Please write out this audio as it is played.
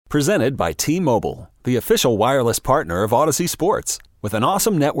Presented by T-Mobile, the official wireless partner of Odyssey Sports. With an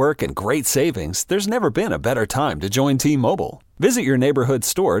awesome network and great savings, there's never been a better time to join T-Mobile. Visit your neighborhood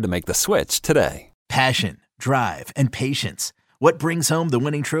store to make the switch today. Passion, drive, and patience. What brings home the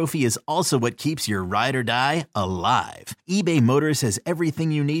winning trophy is also what keeps your ride or die alive. eBay Motors has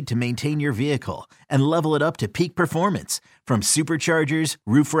everything you need to maintain your vehicle and level it up to peak performance. From superchargers,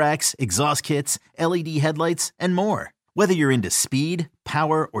 roof racks, exhaust kits, LED headlights, and more. Whether you're into speed,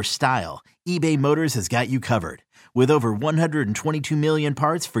 power, or style, eBay Motors has got you covered. With over 122 million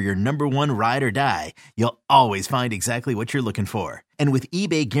parts for your number one ride or die, you'll always find exactly what you're looking for. And with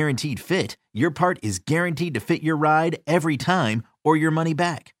eBay Guaranteed Fit, your part is guaranteed to fit your ride every time or your money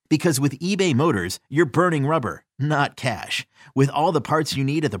back. Because with eBay Motors, you're burning rubber, not cash. With all the parts you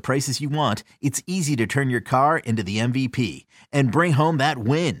need at the prices you want, it's easy to turn your car into the MVP and bring home that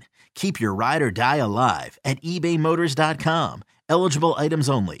win. Keep your ride or die alive at ebaymotors.com. Eligible items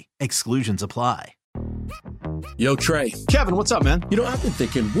only. Exclusions apply. Yo, Trey. Kevin, what's up, man? You know, I've been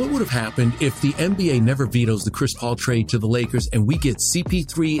thinking, what would have happened if the NBA never vetoes the Chris Paul trade to the Lakers and we get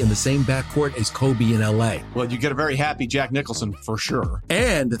CP3 in the same backcourt as Kobe in LA? Well, you get a very happy Jack Nicholson for sure.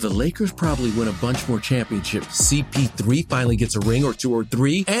 And the Lakers probably win a bunch more championships. CP3 finally gets a ring or two or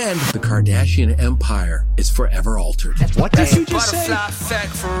three, and the Kardashian empire is forever altered. What did you just say?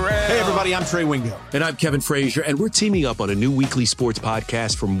 Hey, everybody, I'm Trey Wingo. And I'm Kevin Frazier, and we're teaming up on a new weekly sports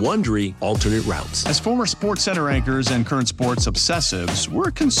podcast from Wondery, Alternate Routes. As former Sports Center anchors and current sports obsessives, we're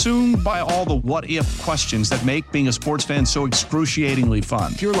consumed by all the what-if questions that make being a sports fan so excruciatingly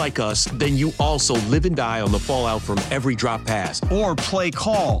fun. If you're like us, then you also live and die on the fallout from every drop pass. Or play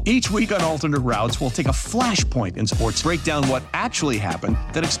call. Each week on Alternate Routes, we'll take a flashpoint in sports, break down what actually happened,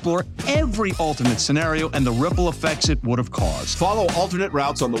 then explore every alternate scenario and the ripple effects it would have caused. Follow Alternate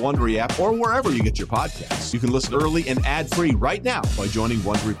Routes on the Wondery app or wherever you get your podcasts. You can listen early and ad-free right now by joining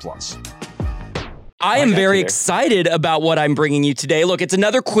Wondery Plus. I am very excited about what I'm bringing you today. Look, it's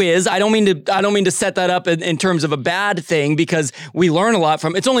another quiz. I don't mean to set that up in terms of a bad thing, because we learn a lot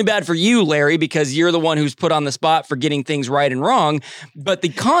from. It's only bad for you, Larry, because you're the one who's put on the spot for getting things right and wrong. But the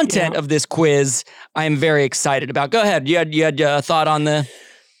content of this quiz, I am very excited about. Go ahead. You had a thought on the.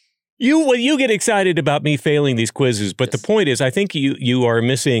 You get excited about me failing these quizzes, but the point is, I think you are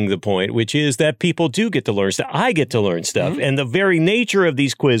missing the point, which is that people do get to learn stuff. I get to learn stuff, and the very nature of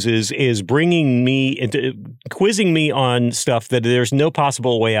these quizzes is quizzing me on stuff that there's no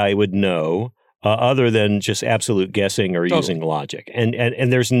possible way I would know other than just absolute guessing or using logic.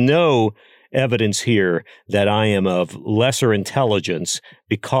 And there's no evidence here that I am of lesser intelligence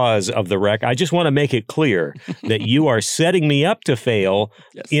because of the wreck. I just want to make it clear that you are setting me up to fail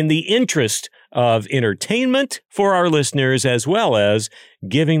in the interest of entertainment for our listeners, as well as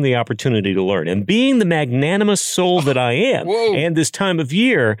giving the opportunity to learn. And being the magnanimous soul that I am, and this time of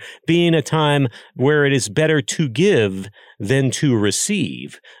year being a time where it is better to give than to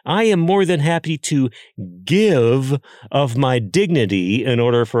receive, I am more than happy to give of my dignity in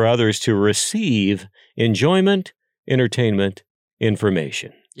order for others to receive enjoyment, entertainment,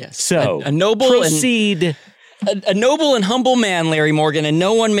 information. Yes. So, a noble proceed. A noble and humble man, Larry Morgan, and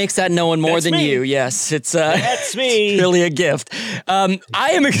no one makes that known more than me. you. Yes, That's me. Really a gift. I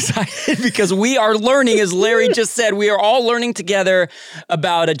am excited because we are learning, as Larry just said, we are all learning together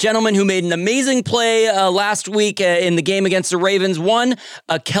about a gentleman who made an amazing play last week in the game against the Ravens. One,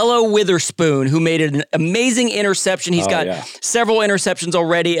 Ahkello Witherspoon, who made an amazing interception. He's got several interceptions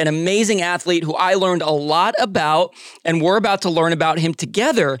already, an amazing athlete who I learned a lot about, and we're about to learn about him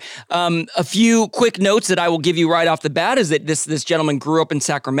together. A few quick notes that I will give you right off the bat is that this gentleman grew up in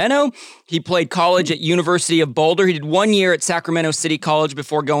Sacramento. He played college at University of Boulder. He did 1 year at Sacramento City College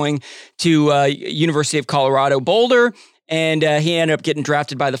before going to University of Colorado Boulder. And he ended up getting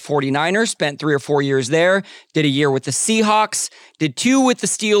drafted by the 49ers, spent 3 or 4 years there, did a year with the Seahawks, did 2 with the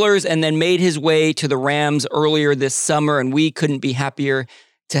Steelers, and then made his way to the Rams earlier this summer. And we couldn't be happier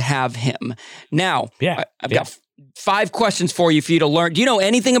to have him. Now, I've got 5 questions for you to learn. Do you know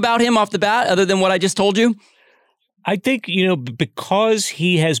anything about him off the bat other than what I just told you? I think, because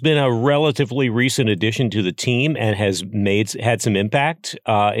he has been a relatively recent addition to the team and has had some impact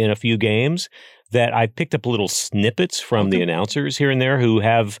in a few games, that I picked up little snippets from the announcers here and there who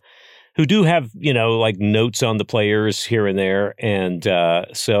do have, like notes on the players here and there. And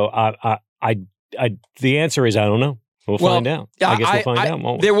so the answer is, I don't know. We'll find out. I guess we'll find out,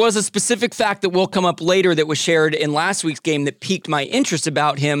 won't we? There was a specific fact that will come up later that was shared in last week's game that piqued my interest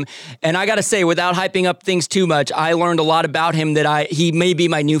about him. And I got to say, without hyping up things too much, I learned a lot about him that he may be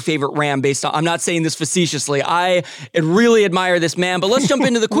my new favorite Ram based on, I'm not saying this facetiously. I really admire this man, but let's jump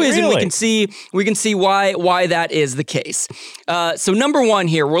into the quiz and we can see why that is the case. So number one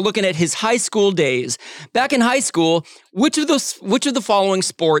here, we're looking at his high school days. Back in high school, which of the following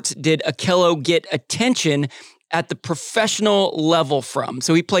sports did Ahkello get attention at the professional level from?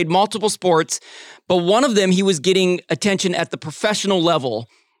 So he played multiple sports, but one of them he was getting attention at the professional level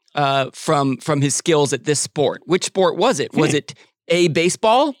from his skills at this sport. Which sport was it? Was it A,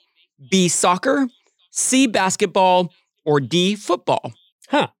 baseball, B, soccer, C, basketball, or D, football?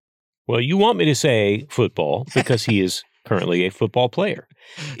 Huh. Well, you want me to say football because he is currently a football player.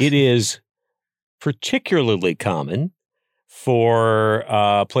 It is particularly common for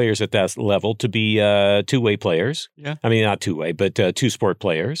players at that level to be two-way players. Yeah. I mean, not two-way, but two-sport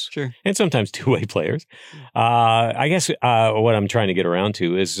players. Sure. And sometimes two-way players. I guess what I'm trying to get around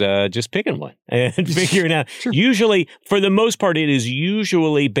to is just picking one and figuring out. Sure. Usually, for the most part, it is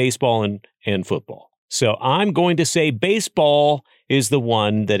usually baseball and football. So I'm going to say baseball is the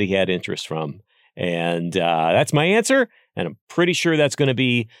one that he had interest from. And that's my answer. And I'm pretty sure that's going to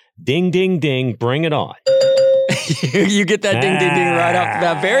be ding, ding, ding, bring it on. You get that ding, ding, ding right off the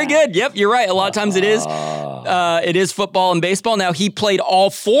bat. Very good. Yep, you're right. A lot of times it is football and baseball. Now, he played all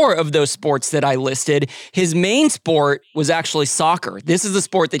four of those sports that I listed. His main sport was actually soccer. This is the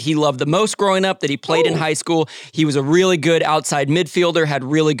sport that he loved the most growing up, that he played in high school. He was a really good outside midfielder, had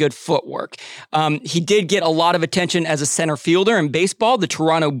really good footwork. He did get a lot of attention as a center fielder in baseball. The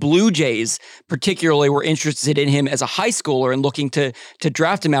Toronto Blue Jays particularly were interested in him as a high schooler and looking to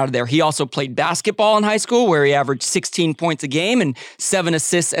draft him out of there. He also played basketball in high school, where he averaged 16 points a game and 7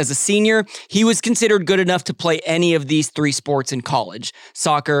 assists as a senior. He was considered good enough to play any of these three sports in college: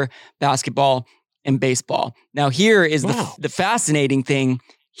 soccer, basketball, and baseball. Now, here is the fascinating thing.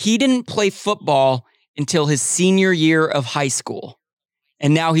 He didn't play football until his senior year of high school.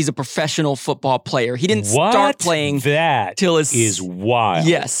 And now he's a professional football player. He didn't start playing till his... That is wild.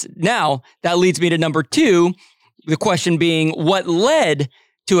 Yes. Now, that leads me to number two, the question being, what led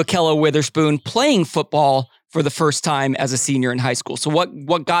to Ahkello Witherspoon playing football for the first time as a senior in high school? So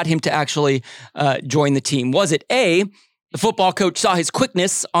what got him to actually join the team? Was it A, the football coach saw his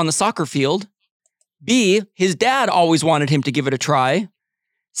quickness on the soccer field? B, his dad always wanted him to give it a try?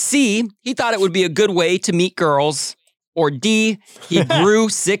 C, he thought it would be a good way to meet girls? Or D, he grew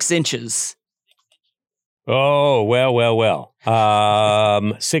 6 inches? Oh, well.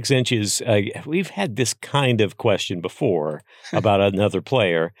 6 inches. We've had this kind of question before about another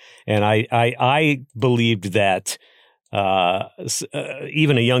player, and I believed that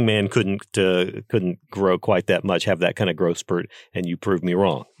even a young man couldn't grow quite that much, have that kind of growth spurt, and you proved me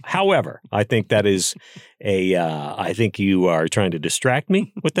wrong. However, I think that is I think you are trying to distract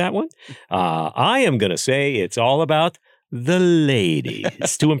me with that one. I am going to say it's all about the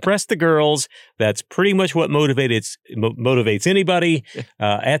ladies. To impress the girls. That's pretty much what motivates anybody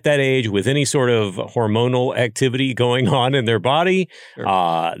at that age with any sort of hormonal activity going on in their body.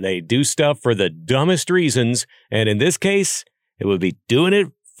 Sure. They do stuff for the dumbest reasons, and in this case, it would be doing it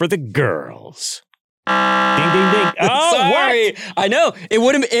for the girls. Ding, ding, ding. Oh, sorry. What? I know.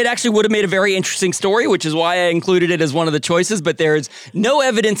 It actually would have made a very interesting story, which is why I included it as one of the choices, but there's no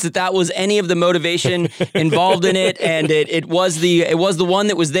evidence that was any of the motivation involved in it, and it was the one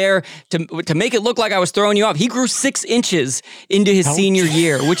that was there to make it look like I was throwing you off. He grew 6 inches into his senior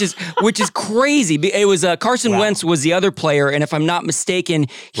year, which is crazy. It was Carson Wentz was the other player, and if I'm not mistaken,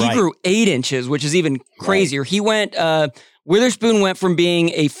 he grew 8 inches, which is even crazier. He went Witherspoon went from being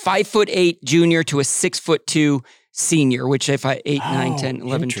a 5'8" junior to a 6'2" senior, which if 8, 9, 10,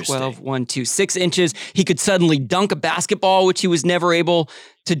 11, 12, 1, 2, 6 inches, he could suddenly dunk a basketball, which he was never able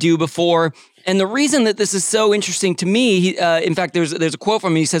to do before. And the reason that this is so interesting to me, in fact, there's a quote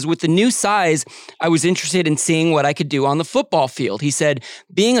from him. He says, with the new size, I was interested in seeing what I could do on the football field. He said,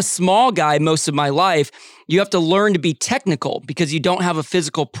 being a small guy most of my life, you have to learn to be technical because you don't have a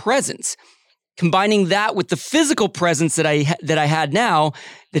physical presence. Combining that with the physical presence that I had now,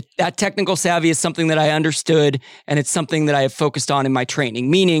 that technical savvy is something that I understood, and it's something that I have focused on in my training.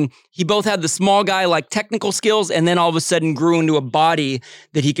 Meaning, he both had the small guy like technical skills, and then all of a sudden grew into a body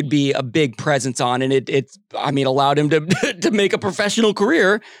that he could be a big presence on, and it allowed him to make a professional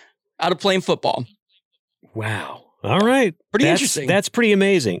career out of playing football. Wow. All right. Pretty interesting. That's pretty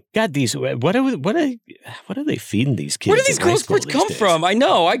amazing. God, what are they feeding these kids? Where do these growth spurts come from? I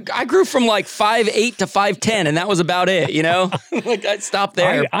know. I grew from like 5'8" to 5'10", and that was about it, you know? Like, I'd stop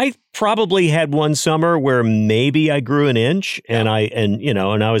there. I probably had one summer where maybe I grew an inch, and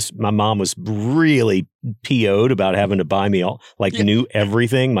my mom was really PO'd about having to buy me new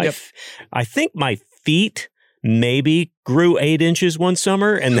everything. I think my feet maybe grew 8 inches one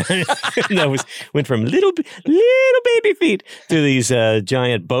summer, and then went from little baby feet to these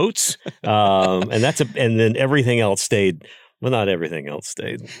giant boats, and then everything else stayed. Well, not everything else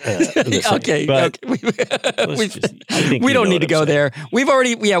stayed. Okay. We don't need to go there. You've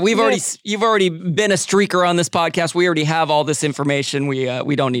already been a streaker on this podcast. We already have all this information. We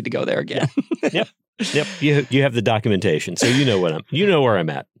don't need to go there again. Yep. You have the documentation, so you know where I'm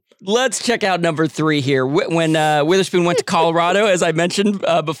at. Let's check out number 3 here. When Witherspoon went to Colorado, as I mentioned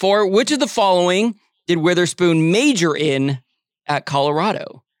before, which of the following did Witherspoon major in at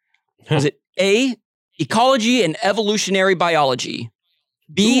Colorado? Was it A, ecology and evolutionary biology,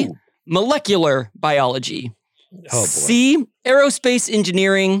 B, molecular biology, C, aerospace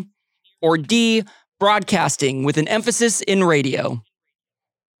engineering, or D, broadcasting with an emphasis in radio?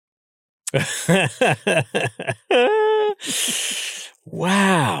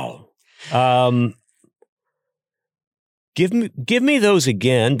 Wow. Give me those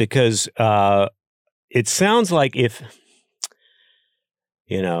again, because it sounds like if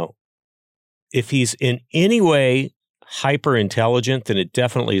he's in any way hyper intelligent, then it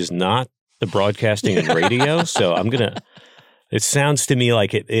definitely is not the broadcasting and radio. So it sounds to me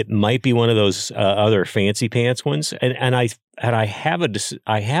like it might be one of those other fancy pants ones. And I have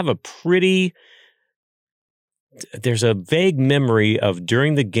a pretty. There's a vague memory of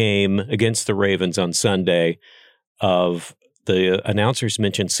during the game against the Ravens on Sunday of the announcers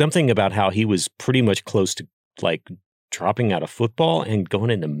mentioned something about how he was pretty much close to like dropping out of football and going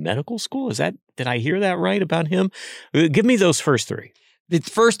into medical school. Did I hear that right about him? Give me those first 3. The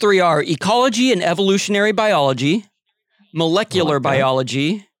first 3 are ecology and evolutionary biology, molecular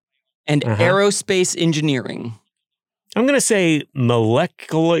biology, and aerospace engineering. I'm going to say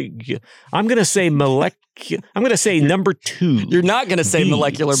molecular. I'm going to say number 2. You're not going to say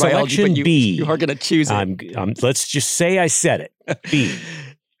molecular biology, but you are going to choose it. Let's just say I said it. B.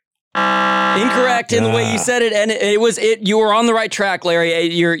 Incorrect in the way you said it, and you were on the right track, Larry.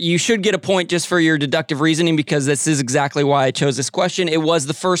 You should get a point just for your deductive reasoning, because this is exactly why I chose this question. It was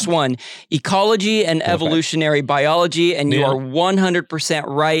the first one, ecology and evolutionary biology, and you are 100%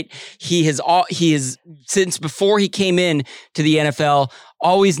 right. He has since before he came in to the NFL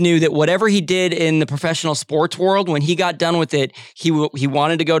always knew that whatever he did in the professional sports world, when he got done with it, he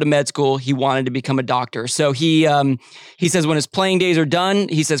wanted to go to med school. He wanted to become a doctor. So he says when his playing days are done,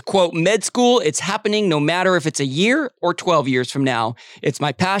 he says, quote, med school, it's happening no matter if it's a year or 12 years from now. It's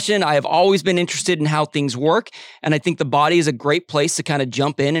my passion. I have always been interested in how things work. And I think the body is a great place to kind of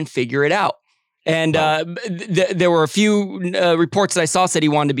jump in and figure it out. And there were a few reports that I saw said he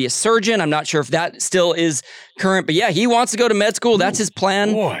wanted to be a surgeon. I'm not sure if that still is current, but yeah, he wants to go to med school. That's his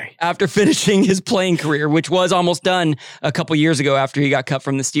plan after finishing his playing career, which was almost done a couple years ago after he got cut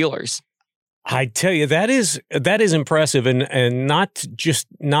from the Steelers. I tell you, that is impressive, and not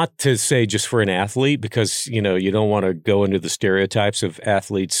to say just for an athlete, because you don't want to go into the stereotypes of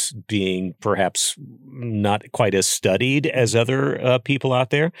athletes being perhaps not quite as studied as other people out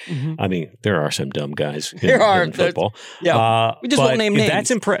there. Mm-hmm. I mean, there are some dumb guys in football. Yeah, we just won't name names.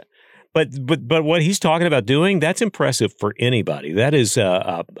 That's But what he's talking about doing, that's impressive for anybody. That is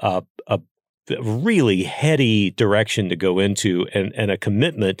a really heady direction to go into, and a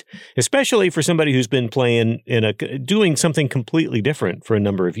commitment, especially for somebody who's been playing doing something completely different for a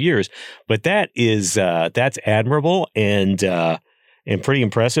number of years. But that's admirable and pretty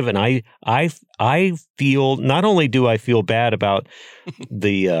impressive. And I feel, not only do I feel bad about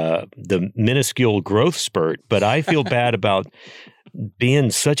the minuscule growth spurt, but I feel bad about being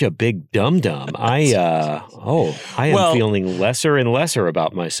such a big dum-dum. I am feeling lesser and lesser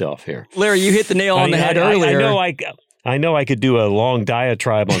about myself here. Larry, you hit the nail on the head earlier. I know I could do a long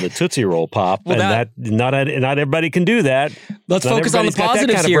diatribe on the Tootsie Roll Pop, not everybody can do that. Let's focus on the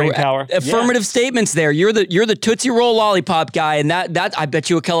positives here. Affirmative statements there. You're the Tootsie Roll lollipop guy, and that I bet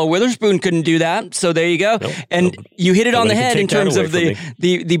you Ahkello Witherspoon couldn't do that. So there you go. You hit it on the head in terms of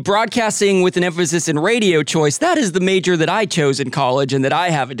the broadcasting with an emphasis in radio choice. That is the major that I chose in college and that I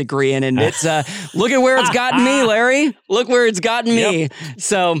have a degree in, and it's look at where it's gotten me, Larry. Look where it's gotten me.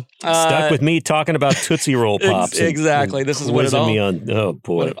 So stuck with me talking about Tootsie Roll Pops. Exactly. This is what it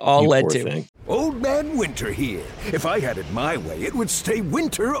all led to. Old Man Winter here. If I had it my way, it would stay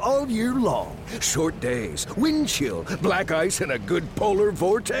winter all year long. Short days, wind chill, black ice, and a good polar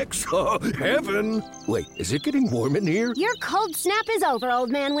vortex. Oh, heaven. Wait, is it getting warm in here? Your cold snap is over, Old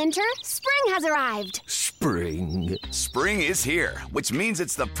Man Winter. Spring has arrived. Spring. Spring is here, which means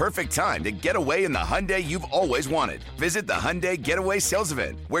it's the perfect time to get away in the Hyundai you've always wanted. Visit the Hyundai Getaway Sales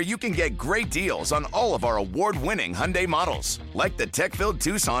Event, where you can get great deals on all of our award-winning Hyundai models, like the tech-filled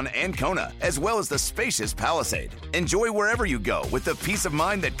Tucson and Kona, as well as the spacious Palisade. Enjoy wherever you go with the peace of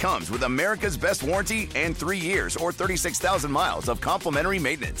mind that comes with America's best warranty and 3 years or 36,000 miles of complimentary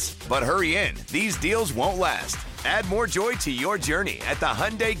maintenance. But hurry in, these deals won't last. Add more joy to your journey at the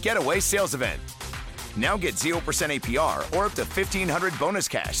Hyundai Getaway Sales Event. Now get 0% APR or up to $1,500 bonus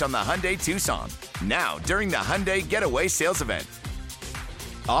cash on the Hyundai Tucson. Now, during the Hyundai Getaway Sales Event.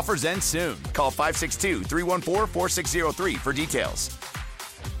 Offers end soon. Call 562-314-4603 for details.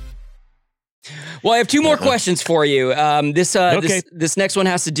 Well, I have two more questions for you. This next one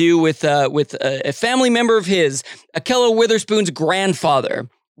has to do with a family member of his, Ahkello Witherspoon's grandfather.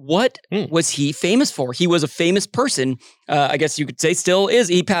 What was he famous for? He was a famous person. I guess you could say still is.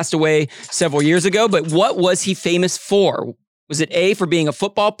 He passed away several years ago, but what was he famous for? Was it A, for being a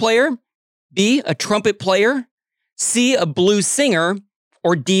football player, B, a trumpet player, C, a blues singer,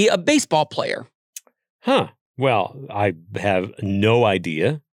 or D, a baseball player? Well, I have no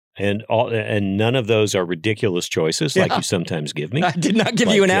idea. And none of those are ridiculous choices like you sometimes give me. I did not give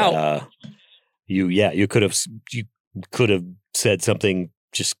you an out. You could have said something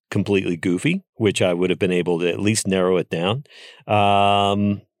just completely goofy, which I would have been able to at least narrow it down.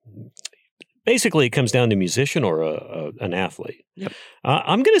 Basically, it comes down to musician or an athlete. Yep.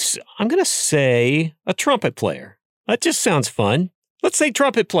 I'm gonna say a trumpet player. That just sounds fun. Let's say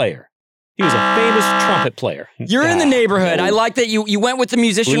trumpet player. He was a famous trumpet player. You're in the neighborhood. I like that you went with the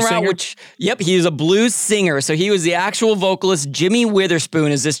musician blues route, singer? which, he is a blues singer. So he was the actual vocalist. Jimmy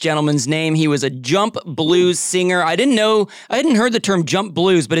Witherspoon is this gentleman's name. He was a jump blues singer. I hadn't heard the term jump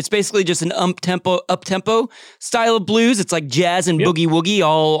blues, but it's basically just an up-tempo style of blues. It's like jazz and boogie woogie.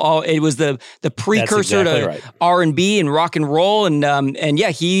 It was the precursor to R&B and rock and roll. And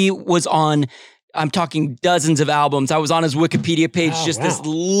he was on, I'm talking dozens of albums. I was on his Wikipedia page, this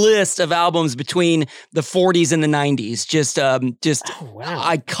list of albums between the 40s and the 90s.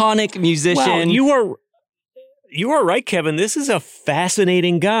 Iconic musician. Wow, you are right, Kevin. This is a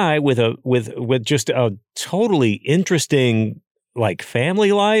fascinating guy with just a totally interesting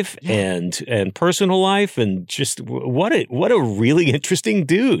family life and personal life, and just what a really interesting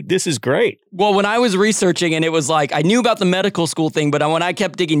dude. This is great. Well, when I was researching, and it was I knew about the medical school thing, but when I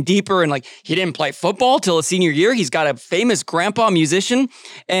kept digging deeper, and he didn't play football till his senior year. He's got a famous grandpa musician,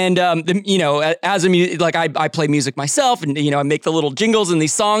 and as I play music myself, and I make the little jingles in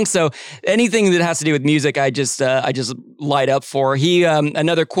these songs. So anything that has to do with music, I just light up for. He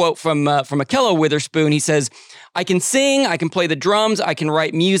another quote from Ahkello Witherspoon. He says, "I can sing, I can play the drums, I can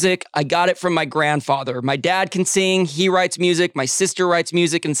write music. I got it from my grandfather. My dad can sing, he writes music. My sister writes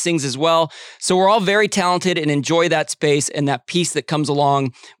music and sings as well. So we're all very talented and enjoy that space and that peace that comes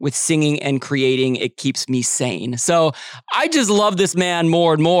along with singing and creating. It keeps me sane." So I just love this man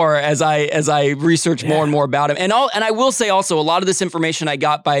more and more as I research more and more about him. And I will say also, a lot of this information I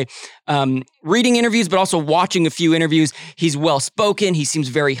got by reading interviews, but also watching a few interviews. He's well-spoken. He seems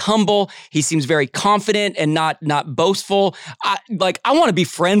very humble. He seems very confident and not boastful. I want to be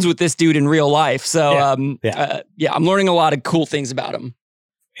friends with this dude in real life. So I'm learning a lot of cool things about him.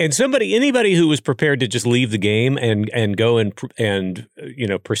 And anybody who was prepared to just leave the game and go and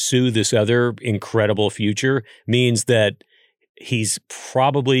pursue this other incredible future means that he's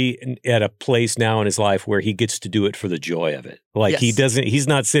probably at a place now in his life where he gets to do it for the joy of it. He's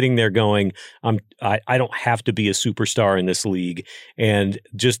not sitting there going, I don't have to be a superstar in this league. And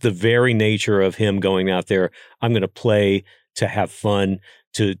just the very nature of him going out there, I'm going to play to have fun,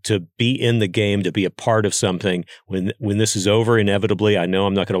 to be in the game, to be a part of something. When this is over, inevitably, I know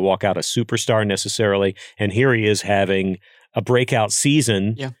I'm not going to walk out a superstar necessarily. And here he is having a breakout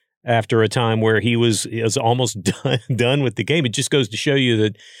season. Yeah. After a time where he was almost done with the game. It just goes to show you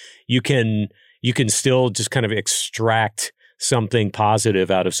that you can still just kind of extract something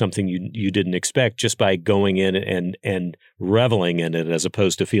positive out of something you didn't expect just by going in and reveling in it, as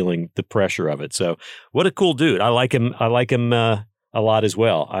opposed to feeling the pressure of it. So what a cool dude. I like him a lot as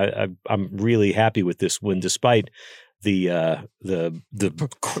well. I'm really happy with this one, despite the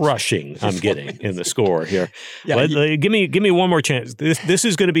crushing I'm getting in the score here. Give me one more chance. This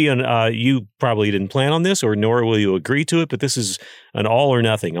is going to be you probably didn't plan on this, or nor will you agree to it, but this is an all or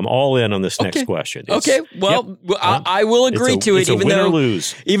nothing. I'm all in on this next question. I will agree to it,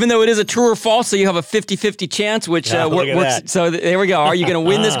 even though it is a true or false, so you have a 50-50 chance, which works. So there we go. Are you going to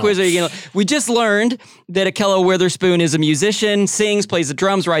win this quiz? Or are you going to? We just learned that Ahkello Witherspoon is a musician, sings, plays the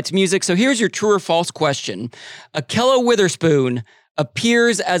drums, writes music. So here's your true or false question. Ahkello Witherspoon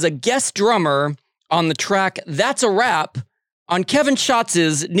appears as a guest drummer on the track That's a Wrap on Kevin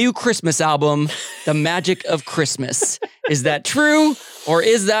Schatz's new Christmas album, The Magic of Christmas. Is that true or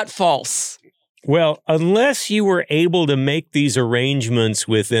is that false? Well, unless you were able to make these arrangements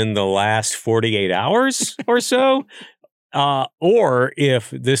within the last 48 hours or so, or if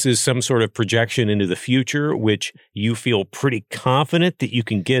this is some sort of projection into the future, which you feel pretty confident that you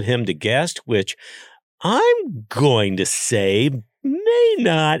can get him to guest, which I'm going to say may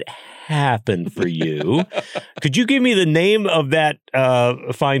not happen for you. Could you give me the name of that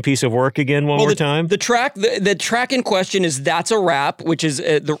fine piece of work again one more time? The track in question is That's a Wrap, which is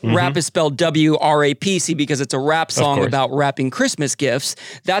the rap is spelled W-R-A-P-C because it's a rap song about wrapping Christmas gifts.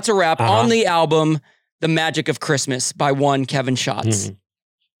 That's a Wrap on the album The Magic of Christmas by one Kevin Schatz.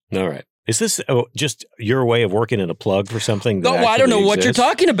 All right. Is this just your way of working in a plug for something? No, I don't know what you're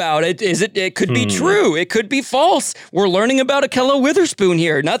talking about. It could be true. It could be false. We're learning about Ahkello Witherspoon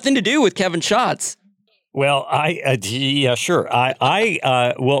here. Nothing to do with Kevin Schatz. Well, sure.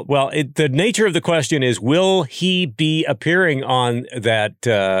 The nature of the question is, will he be appearing on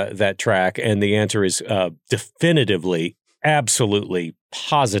that track? And the answer is definitively, absolutely,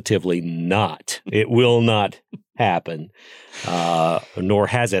 positively not. It will not happen. Nor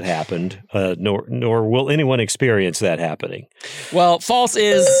has it happened, nor will anyone experience that happening. Well, false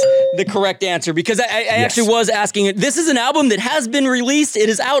is the correct answer because I actually was asking it. This is an album that has been released. It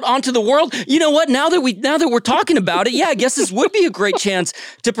is out onto the world. You know what? Now that we're talking about it, I guess this would be a great chance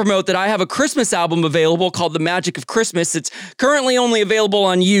to promote that I have a Christmas album available called The Magic of Christmas. It's currently only available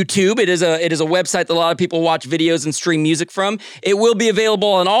on YouTube. It is a website that a lot of people watch videos and stream music from. It will be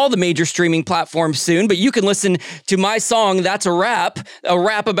available on all the major streaming platforms soon, but you can listen to my song That's a Wrap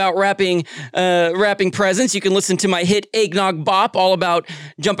about wrapping presents. You can listen to my hit Eggnog Bop, all about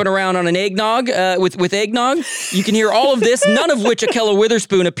jumping around on an eggnog with eggnog. You can hear all of this, none of which Ahkello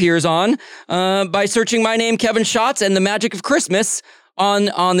Witherspoon appears on, by searching my name, Kevin Schatz, and The Magic of Christmas on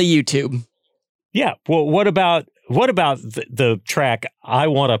the YouTube. Yeah. Well, what about the track I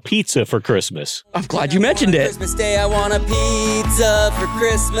Want a Pizza for Christmas? I'm glad you mentioned it. Christmas Day, I want a pizza for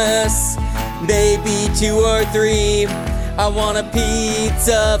Christmas, maybe 2 or 3. I want a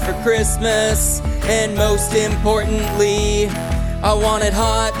pizza for Christmas, and most importantly, I want it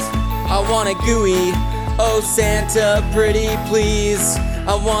hot, I want it gooey. Oh, Santa, pretty please.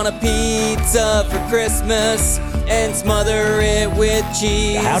 I want a pizza for Christmas and smother it with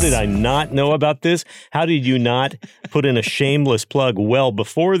cheese. How did I not know about this? How did you not put in a shameless plug well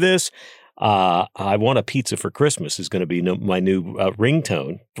before this? I Want a Pizza for Christmas is going to be my new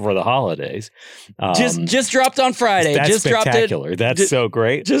ringtone for the holidays. Just dropped on Friday. That's just spectacular. That's so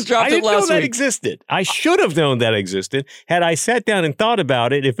great. Just dropped it last week. I didn't know that existed. I should have known that existed. Had I sat down and thought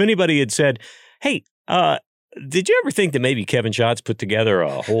about it, if anybody had said, hey, did you ever think that maybe Kevin Schatz put together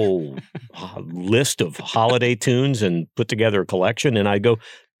a whole list of holiday tunes and put together a collection? And I go,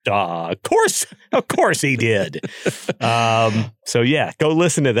 of course he did. So yeah, go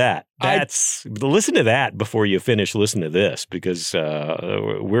listen to that. Listen to that before you finish listening to this, because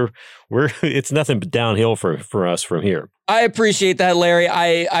it's nothing but downhill for us from here. I appreciate that, Larry.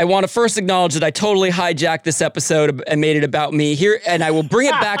 I want to first acknowledge that I totally hijacked this episode and made it about me here, and I will bring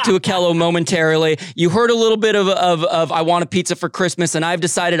it back to Ahkello momentarily. You heard a little bit of I Want a Pizza for Christmas, and I've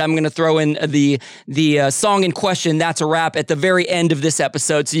decided I'm going to throw in the song in question, That's a Wrap, at the very end of this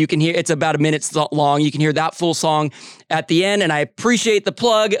episode, so you can hear, it's about a minute long. You can hear that full song at the end, and I appreciate the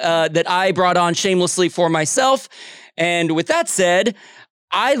plug that I brought on shamelessly for myself. And with that said,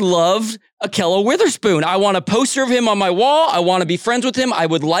 I love Ahkello Witherspoon. I want a poster of him on my wall. I want to be friends with him. I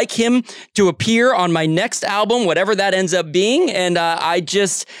would like him to appear on my next album, whatever that ends up being. And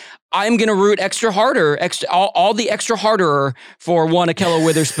I'm going to root all the extra harder for one Ahkello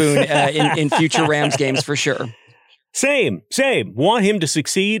Witherspoon in future Rams games for sure. Same. Want him to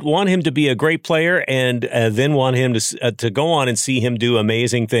succeed, want him to be a great player, and then want him to go on and see him do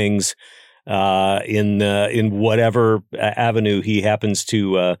amazing things in whatever avenue he happens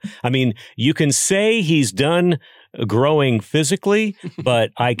to. I mean, you can say he's done growing physically,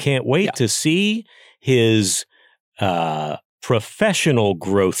 but I can't wait to see his professional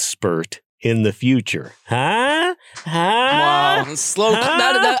growth spurt in the future. Huh? Wow, slow.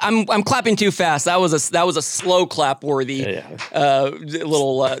 I'm clapping too fast. That was a slow clap worthy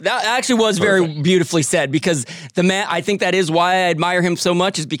little. That actually was very beautifully said, because the man. I think that is why I admire him so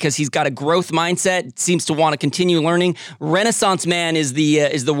much, is because he's got a growth mindset. Seems to want to continue learning. Renaissance man is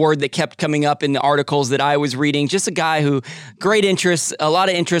the word that kept coming up in the articles that I was reading. Just a guy who great interests, a lot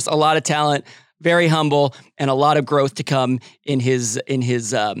of talent, very humble, and a lot of growth to come in his.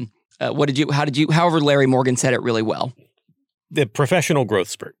 However Larry Morgan said it really well. The professional growth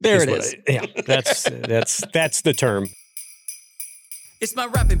spurt. There it is. That's the term. It's my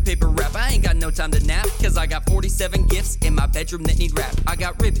wrapping paper wrap. I ain't got no time to nap, cause I got 47 gifts in my bedroom that need wrap. I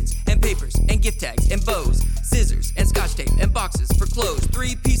got ribbons and papers and gift tags and bows, scissors and scotch tape and boxes for clothes,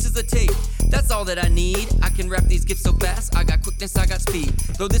 3 pieces of tape. That's all that I need. I can wrap these gifts so fast. I got quickness, I got speed.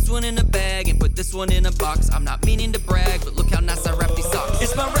 Throw this one in a bag and put this one in a box. I'm not meaning to brag, but look how nice I wrap these socks.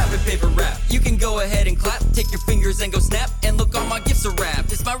 It's my wrapping paper wrap. You can go ahead and clap. Take your fingers and go snap. And look, all my gifts are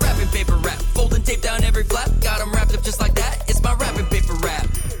wrapped. It's my wrapping paper wrap. Fold and tape down every flap. Got them wrapped up just like that. It's my wrapping paper wrap.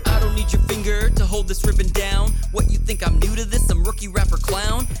 I don't need your finger to hold this ribbon down. What, you think I'm new to this? Some rookie rapper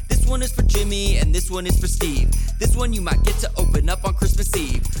clown? This one is for Jimmy and this one is for Steve. This one you might get to open up on Christmas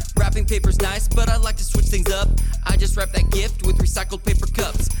Eve. Wrapping paper's nice, but I like to switch things up. I just wrap that gift with recycled paper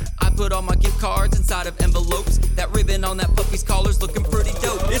cups. I put all my gift cards inside of envelopes. That ribbon on that puppy's collar's looking pretty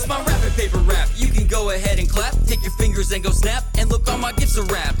dope. It's my wrapping paper wrap. You can go ahead and clap. Take your fingers and go snap. And look, all my gifts are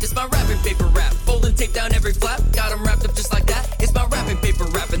wrapped. It's my wrapping paper wrap. Fold and tape down every flap. Got them wrapped up just like that. It's my wrapping paper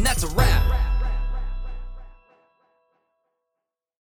wrap, and that's a wrap.